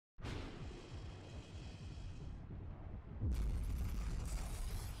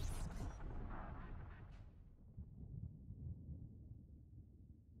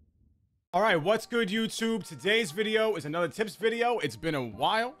All right, what's good, YouTube? Today's video is another tips video. It's been a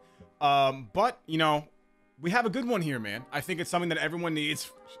while, but you know, we have a good one here, man. I think it's something that everyone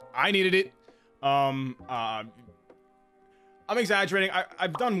needs. I needed it. I'm exaggerating.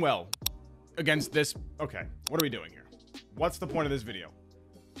 I've done well against this. Okay, what are we doing here? What's the point of this video?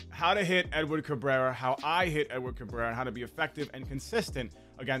 How to hit Edward Cabrera, how I hit Edward Cabrera, and how to be effective and consistent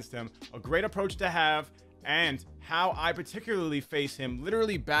against him. A great approach to have, and how I particularly face him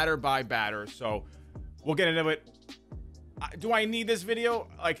literally batter by batter. So we'll get into it. Do I need this video,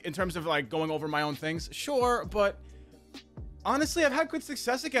 like, in terms of like going over my own things? Sure, but honestly, I've had good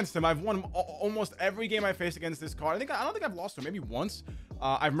success against him. I've won almost every game I faced against this card. I don't think I've lost to him, maybe once.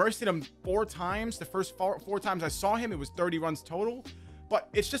 I've mercied him 4 times. The first four times I saw him, it was 30 runs total. But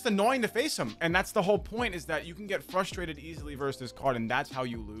it's just annoying to face him, and that's the whole point, is that you can get frustrated easily versus this card, and that's how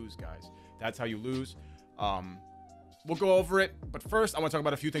you lose, guys. That's how you lose. We'll go over it, but first I want to talk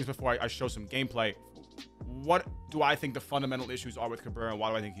about a few things before I show some gameplay. What do I think the fundamental issues are with Cabrera, and why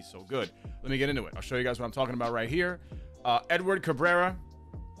do I think he's so good? Let me get into it. I'll show you guys what I'm talking about right here. Edward Cabrera.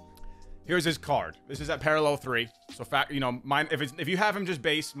 Here's his card. This is at parallel 3. So, if you have him just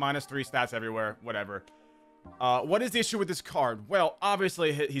base, -3 stats everywhere, whatever. What is the issue with this card? Well,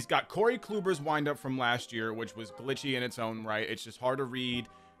 obviously, he's got Corey Kluber's windup from last year, which was glitchy in its own right. It's just hard to read.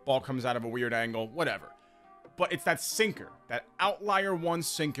 Ball comes out of a weird angle, whatever. But it's that sinker, that outlier 1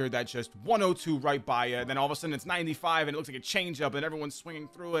 sinker that just 102 right by you. And then all of a sudden it's 95 and it looks like a changeup and everyone's swinging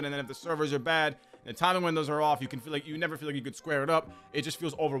through it. And then if the servers are bad and the timing windows are off, you never feel like you could square it up. It just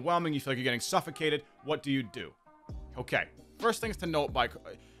feels overwhelming. You feel like you're getting suffocated. What do? Okay, first things to note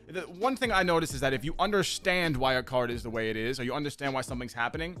the one thing I noticed is that if you understand why a card is the way it is, or you understand why something's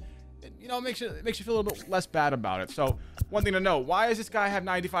happening, it makes you feel a little bit less bad about it. So one thing to know, why does this guy have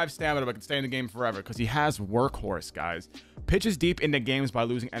 95 stamina but can stay in the game forever? Because he has workhorse, guys. Pitches deep into games by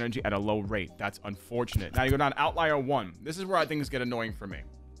losing energy at a low rate. That's unfortunate. Now you go down outlier 1. This is where things get annoying for me.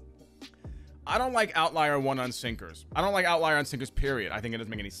 I don't like outlier 1 on sinkers. I don't like outlier on sinkers, period. I think it doesn't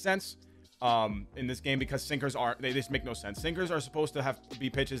make any sense in this game, because sinkers they just make no sense. Sinkers are supposed to be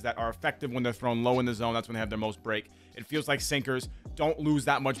pitches that are effective when they're thrown low in the zone. That's when they have their most break. It feels like sinkers don't lose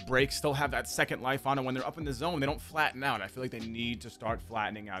that much break, still have that second life on it. When they're up in the zone, they don't flatten out. I feel like they need to start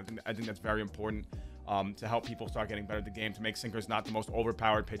flattening out. I think that's very important to help people start getting better at the game, to make sinkers not the most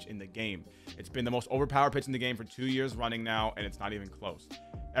overpowered pitch in the game. It's been the most overpowered pitch in the game for 2 years running now, and it's not even close.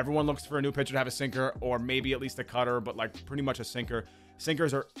 Everyone looks for a new pitcher to have a sinker, or maybe at least a cutter, but like pretty much a sinker.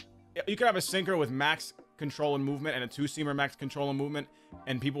 Sinkers are... You could have a sinker with max control and movement and a 2-seamer max control and movement,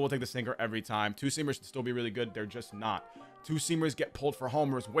 and people will take the sinker every time. 2-seamers should still be really good. They're just not. 2-seamers get pulled for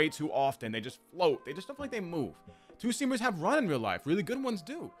homers way too often. They just float. They just don't feel like they move. 2-seamers have run in real life. Really good ones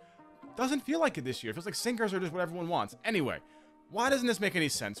do. Doesn't feel like it this year. It feels like sinkers are just what everyone wants. Anyway, why doesn't this make any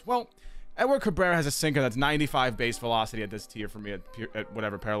sense? Well, Edward Cabrera has a sinker that's 95 base velocity at this tier for me at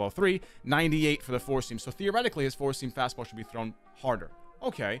whatever, parallel 3, 98 for the 4-seam. So theoretically, his 4-seam fastball should be thrown harder.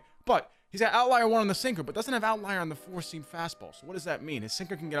 Okay, but he's got outlier 1 on the sinker, but doesn't have outlier on the 4-seam fastball. So what does that mean? His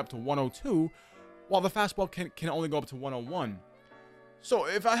sinker can get up to 102, while the fastball can only go up to 101. So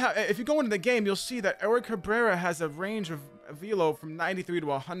if you go into the game, you'll see that Edward Cabrera has a range of velo from 93 to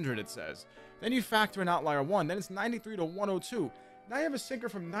 100, it says. Then you factor in outlier 1, then it's 93 to 102. Now you have a sinker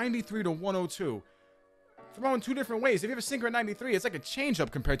from 93 to 102. Thrown 2 different ways. If you have a sinker at 93, it's like a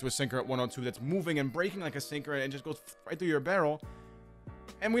changeup compared to a sinker at 102 that's moving and breaking like a sinker and just goes right through your barrel.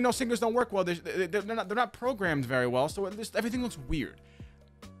 And we know sinkers don't work well. They're not programmed very well, so everything looks weird.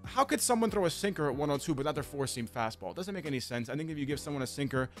 How could someone throw a sinker at 102 but not their 4-seam fastball? It doesn't make any sense. I think if you give someone a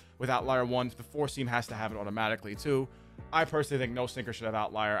sinker with outlier 1, the 4-seam has to have it automatically too. I personally think no sinker should have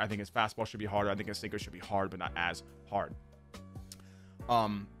outlier. I think his fastball should be harder. I think his sinker should be hard, but not as hard.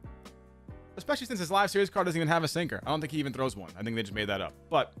 Especially since his live series card doesn't even have a sinker. I don't think he even throws one. I think they just made that up.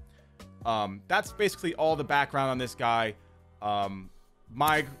 But that's basically all the background on this guy.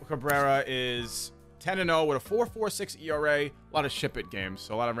 My Cabrera is 10-0 with a 4.46 ERA. A lot of ship-it games,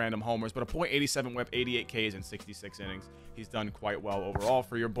 so a lot of random homers, but a .87 whip, 88 Ks in 66 innings. He's done quite well overall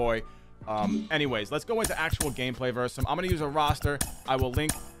for your boy. Anyways, let's go into actual gameplay versus him. I'm going to use a roster. I will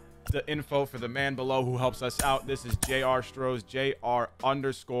link the info for the man below who helps us out. This is JR Strohs,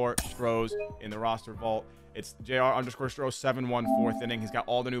 JR_Strohs in the roster vault. It's JR_Strohs 7-1 4th inning. He's got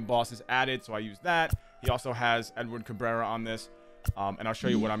all the new bosses added, so I use that. He also has Edward Cabrera on this. And I'll show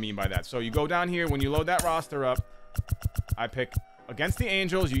you what I mean by that. So you go down here, when you load that roster up, I pick against the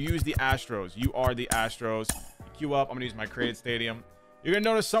Angels, you use the Astros. You are the Astros. You queue up, I'm gonna use my created stadium. You're gonna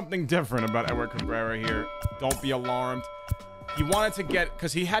notice something different about Edward Cabrera here. Don't be alarmed. He wanted to get,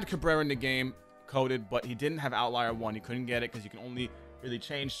 because he had Cabrera in the game coded, but he didn't have outlier 1. He couldn't get it because you can only really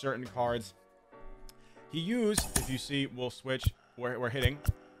change certain cards. He used, if you see, we'll switch. We're hitting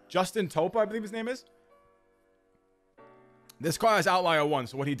Justin Topa, I believe his name is. This card has outlier 1,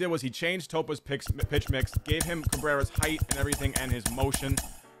 so what he did was he changed Topa's pitch mix, gave him Cabrera's height and everything and his motion.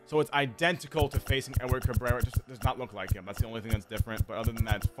 So it's identical to facing Edward Cabrera. It just does not look like him. That's the only thing that's different. But other than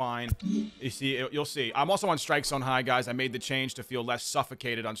that, it's fine. You see, you'll see. I'm also on strike zone high, guys. I made the change to feel less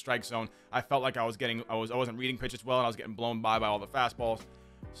suffocated on strike zone. I felt like I wasn't reading pitches well, and I was getting blown by all the fastballs.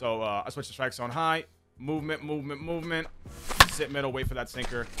 So I switched to strike zone high. Movement, movement, movement. Sit middle, wait for that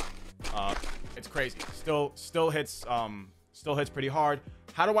sinker. It's crazy. Still hits pretty hard.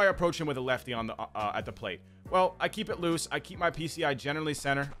 How do I approach him with a lefty on the at the plate? Well, I keep it loose. I keep my PCI generally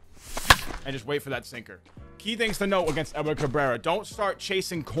center and just wait for that sinker. Key things to note against Edward Cabrera. Don't start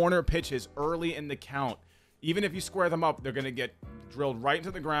chasing corner pitches early in the count. Even if you square them up, they're going to get drilled right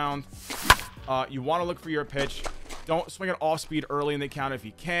into the ground. You want to look for your pitch. Don't swing it off speed early in the count if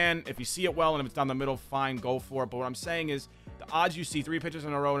you can. If you see it well and if it's down the middle, fine, go for it. But what I'm saying is the odds you see 3 pitches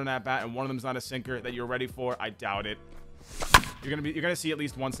in a row in that bat and one of them's not a sinker that you're ready for, I doubt it. You're gonna see at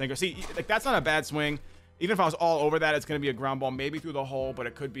least one sinker. See, like, that's not a bad swing. Even if I was all over that, it's gonna be a ground ball, maybe through the hole, but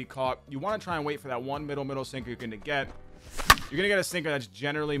it could be caught. You want to try and wait for that one middle sinker you're gonna get. You're gonna get a sinker that's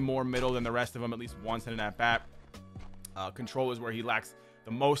generally more middle than the rest of them, at least once in an at bat. Control is where he lacks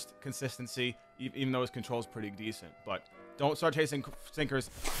the most consistency, even though his control is pretty decent. But don't start chasing sinkers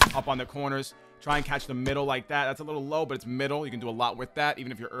up on the corners. Try and catch the middle like that. That's a little low, but it's middle. You can do a lot with that.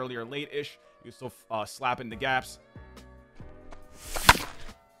 Even if you're early or late-ish, you can still slap it in the gaps.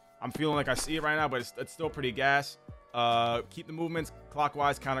 I'm feeling like I see it right now, but it's still pretty gas. Keep the movements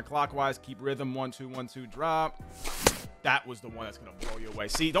clockwise, counterclockwise. Keep rhythm. 1-2, 1-2, drop. That was the one that's gonna blow you away.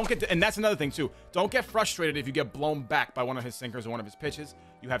 See, don't get and that's another thing too. Don't get frustrated if you get blown back by one of his sinkers or one of his pitches.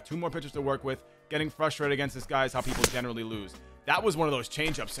 You have 2 more pitches to work with. Getting frustrated against this guy is how people generally lose. That was one of those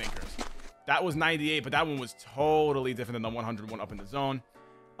changeup sinkers. That was 98, but that one was totally different than the 101 up in the zone.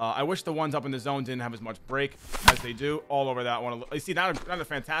 I wish the ones up in the zone didn't have as much break as they do. All over that one. You see, not a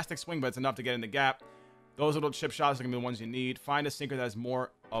fantastic swing, but it's enough to get in the gap. Those little chip shots are going to be the ones you need. Find a sinker that has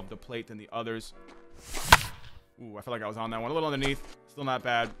more of the plate than the others. Ooh, I feel like I was on that one. A little underneath. Still not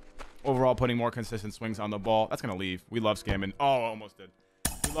bad. Overall, putting more consistent swings on the ball. That's going to leave. We love scamming. Oh, almost did.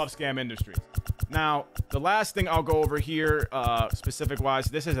 We love scam industries. Now, the last thing I'll go over here, specific-wise,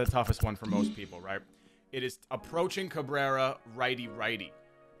 this is the toughest one for most people, right? It is approaching Cabrera righty-righty.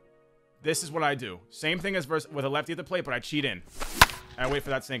 This is what I do. Same thing as with a lefty at the plate, but I cheat in. And I wait for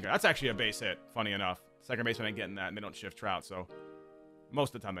that sinker. That's actually a base hit, funny enough. Second baseman ain't getting that, and they don't shift Trout, so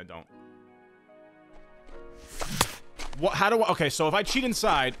most of the time they don't. Okay, so if I cheat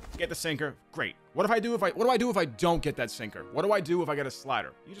inside, get the sinker, great. What do I do if I don't get that sinker? What do I do if I get a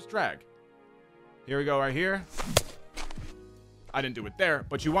slider? You just drag. Here we go right here. I didn't do it there,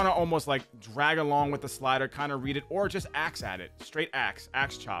 but you want to almost like drag along with the slider, kind of read it, or just axe at it. Straight axe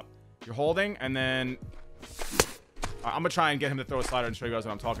chop. You're holding, and then I'm going to try and get him to throw a slider and show you guys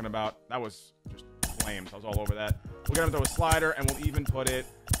what I'm talking about. That was just flames. I was all over that. We'll get him to throw a slider, and we'll even put it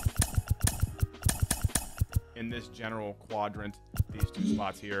in this general quadrant, these 2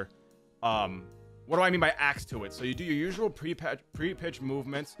 spots here. What do I mean by axe to it? So you do your usual pre-pitch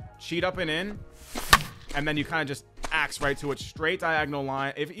movements, cheat up and in, and then you kind of just axe right to it, straight diagonal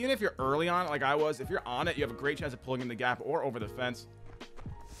line. Even if you're early on it, like I was, if you're on it, you have a great chance of pulling in the gap or over the fence.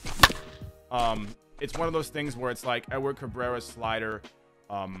 It's one of those things where it's like Edward Cabrera's slider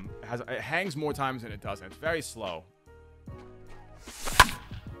it hangs more times than it doesn't. It's very slow.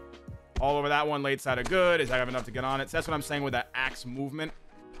 All over that one, late side of good. Is I have enough to get on it? So that's what I'm saying with that axe movement.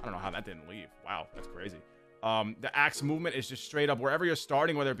 I don't know how that didn't leave. Wow, that's crazy. The axe movement is just straight up wherever you're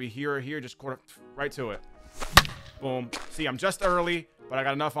starting, whether it be here or here, just right to it. Boom. See, I'm just early, but I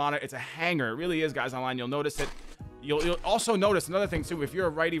got enough on it. It's a hanger. It really is, guys, online. You'll notice it. You'll also notice another thing, too. If you're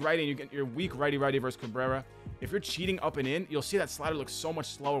a righty-righty and you get your weak righty-righty versus Cabrera, if you're cheating up and in, you'll see that slider looks so much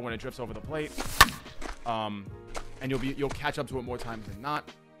slower when it drifts over the plate. And you'll catch up to it more times than not.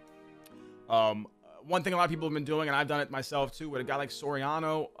 One thing a lot of people have been doing, and I've done it myself too, with a guy like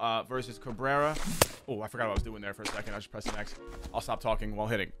Soriano versus Cabrera. Oh, I forgot what I was doing there for a second. I just pressed the X. I'll stop talking while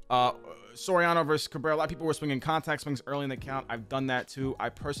hitting. Soriano versus Cabrera. A lot of people were swinging contact swings early in the count. I've done that too. I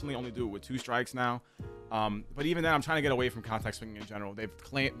personally only do it with 2 strikes now. But even then, I'm trying to get away from contact swinging in general. They've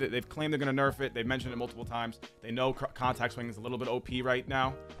claimed they're going to nerf it. They've mentioned it multiple times. They know contact swinging is a little bit OP right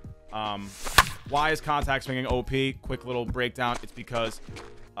now. Why is contact swinging OP? Quick little breakdown. It's because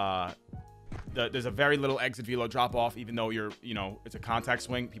there's a very little exit velo drop off, even though it's a contact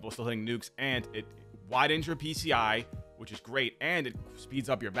swing. People are still hitting nukes, and it widens your PCI, which is great, and it speeds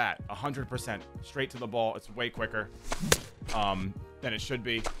up your bat 100%. Straight to the ball. It's way quicker. than it should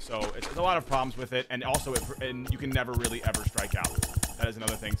be. So it's a lot of problems with it, and also and you can never really ever strike out. That is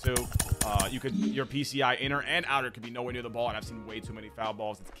another thing too. Your PCI inner and outer could be nowhere near the ball, and I've seen way too many foul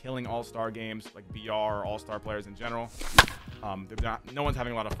balls. It's killing all-star games, like BR or all-star players in general. No one's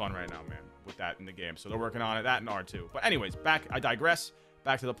having a lot of fun right now, man, with that in the game. So they're working on it, that and R2. But anyways, I digress.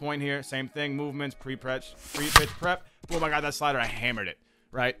 Back to the point here. Same thing, movements, pre-pitch prep. Oh my God, that slider, I hammered it,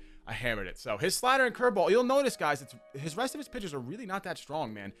 right? I hammered it. So his slider and curveball, you'll notice, guys, his rest of his pitches are really not that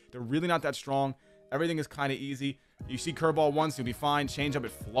strong, man. They're really not that strong. Everything is kind of easy. You see curveball once, you'll be fine. Changeup,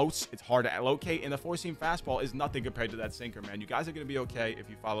 it floats. It's hard to locate. And the four-seam fastball is nothing compared to that sinker, man. You guys are going to be okay if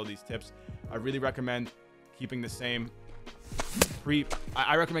you follow these tips. I really recommend keeping the same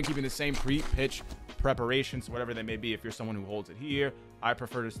pre-pitch preparations, whatever they may be. If you're someone who holds it here, I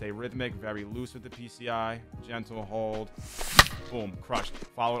prefer to stay rhythmic, very loose with the PCI, gentle hold, boom, crushed.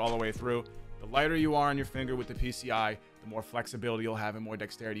 Follow it all the way through. The lighter you are on your finger with the PCI, the more flexibility you'll have and more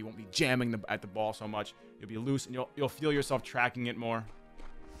dexterity. You won't be jamming at the ball so much. You'll be loose, and you'll feel yourself tracking it more.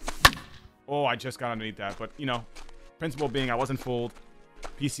 Oh, I just got underneath that. But, you know, principle being I wasn't fooled.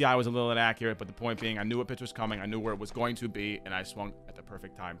 PCI was a little inaccurate, but the point being I knew a pitch was coming. I knew where it was going to be, and I swung at the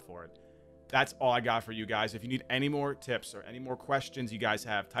perfect time for it. That's all I got for you guys. If you need any more tips or any more questions you guys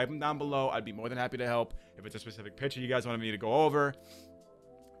have, type them down below. I'd be more than happy to help. If it's a specific pitcher you guys wanted me to go over,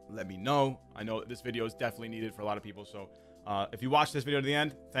 let me know. I know that this video is definitely needed for a lot of people. So if you watched this video to the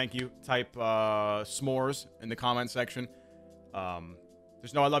end, thank you. Type s'mores in the comment section.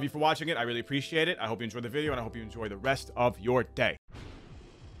 Just know I love you for watching it. I really appreciate it. I hope you enjoyed the video, and I hope you enjoy the rest of your day.